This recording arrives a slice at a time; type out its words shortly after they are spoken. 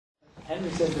Henry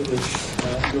said there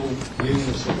was no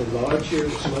unions that were large here,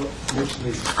 so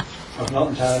mostly, or not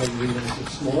entirely unions, but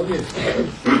small unions.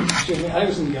 Excuse me, I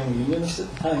was in the Young Unionists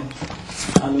at the time,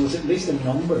 and there was at least a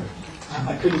number,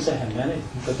 I couldn't say how many,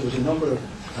 but there was a number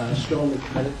of strongly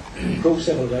committed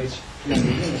pro-civil rights young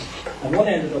unionists. And one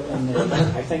ended up in,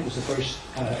 I think was the first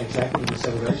executive of the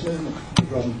civil rights movement,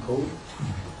 Robin Cole.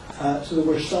 So there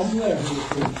were some there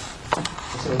who were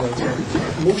pro-civil rights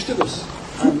movement. Most of us,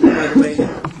 and by the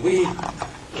way,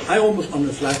 I almost, on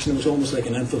reflection, it was almost like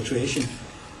an infiltration.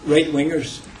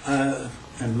 Right-wingers,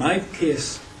 in my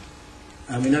case,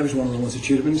 I mean, I was one of the ones that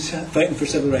should have been fighting for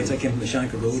civil rights. I came from the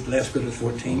Shanker Road, left school at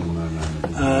 14.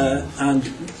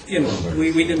 And, you know,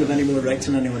 we didn't have any more rights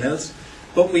than anyone else.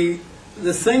 But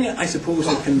the thing, I suppose,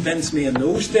 that convinced me in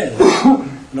those days,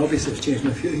 and obviously it's changed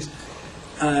my views,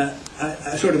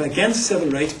 sort of against civil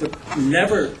rights, but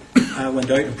never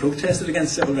went out and protested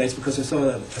against civil rights because I saw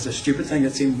that as a stupid thing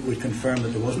that seemed would confirm that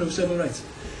there was no civil rights.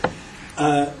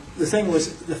 The thing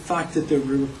was the fact that there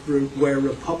were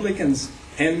Republicans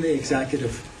in the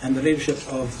executive and the leadership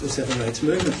of the civil rights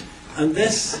movement. And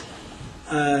this,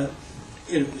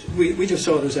 you know, we just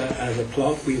saw it as a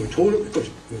plot. We were told it because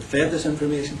we were fed this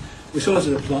information. We saw it as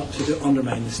a plot to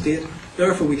undermine the state.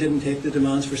 Therefore, we didn't take the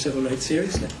demands for civil rights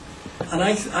seriously. And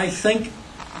I think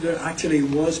there actually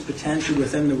was potential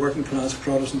within the working class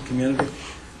Protestant community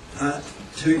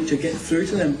to get through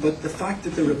to them. But the fact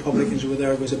that the Republicans were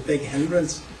there was a big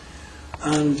hindrance.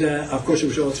 And of course, there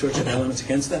was all sorts of elements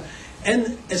against that.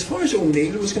 And as far as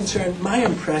O'Neill was concerned, my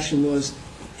impression was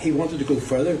he wanted to go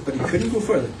further, but he couldn't go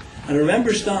further. And I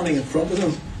remember standing in front of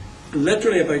him,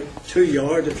 literally about 2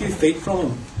 yards, a few feet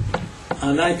from him,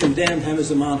 and I condemned him as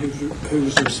the man who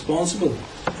was responsible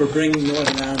for bringing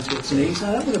Northern Ireland to its knees.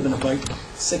 Now, that would have been about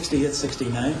 68,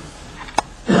 69.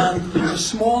 And there was a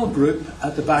small group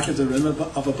at the back of the room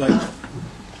of about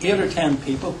 8 or 10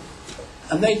 people,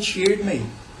 and they cheered me.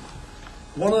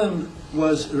 One of them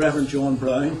was Reverend John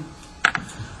Brown,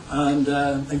 and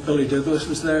I think Billy Douglas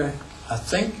was there. I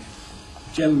think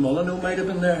Jim Molyneux might have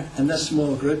been there in this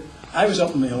small group. I was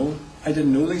up on my own. I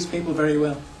didn't know these people very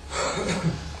well.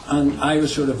 And I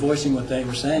was sort of voicing what they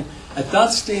were saying. At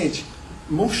that stage,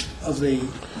 most of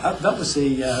that was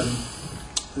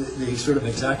the sort of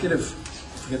executive,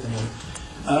 I forget the name,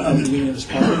 of the Unionist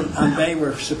Party, and they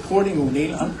were supporting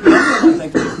O'Neill, and I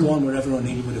think they would gone wherever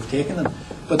O'Neill would have taken them.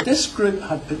 But this group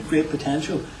had great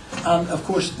potential, and of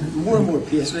course, more and more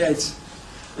Paisleyites,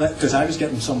 because I was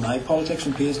getting some of my politics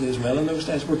from Paisley as well in those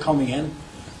days, were coming in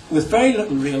with very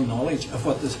little real knowledge of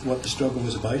what the struggle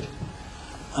was about,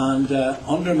 and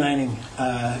undermining.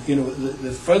 You know,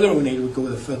 the further O'Neill would go,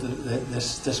 the further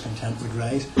this discontent would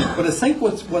rise. But I think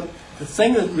what the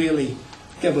thing that really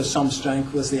gave us some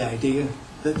strength was the idea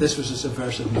that this was a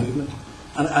subversive movement,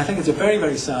 and I think it's a very,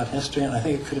 very sad history, and I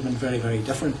think it could have been very, very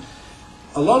different.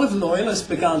 A lot of loyalists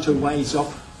began to wise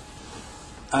up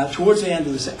towards the end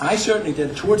of the. I certainly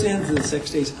did towards the end of the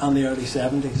 60s and the early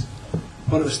 70s,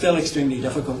 but it was still extremely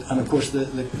difficult, and of course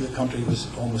the country was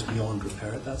almost beyond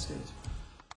repair at that stage.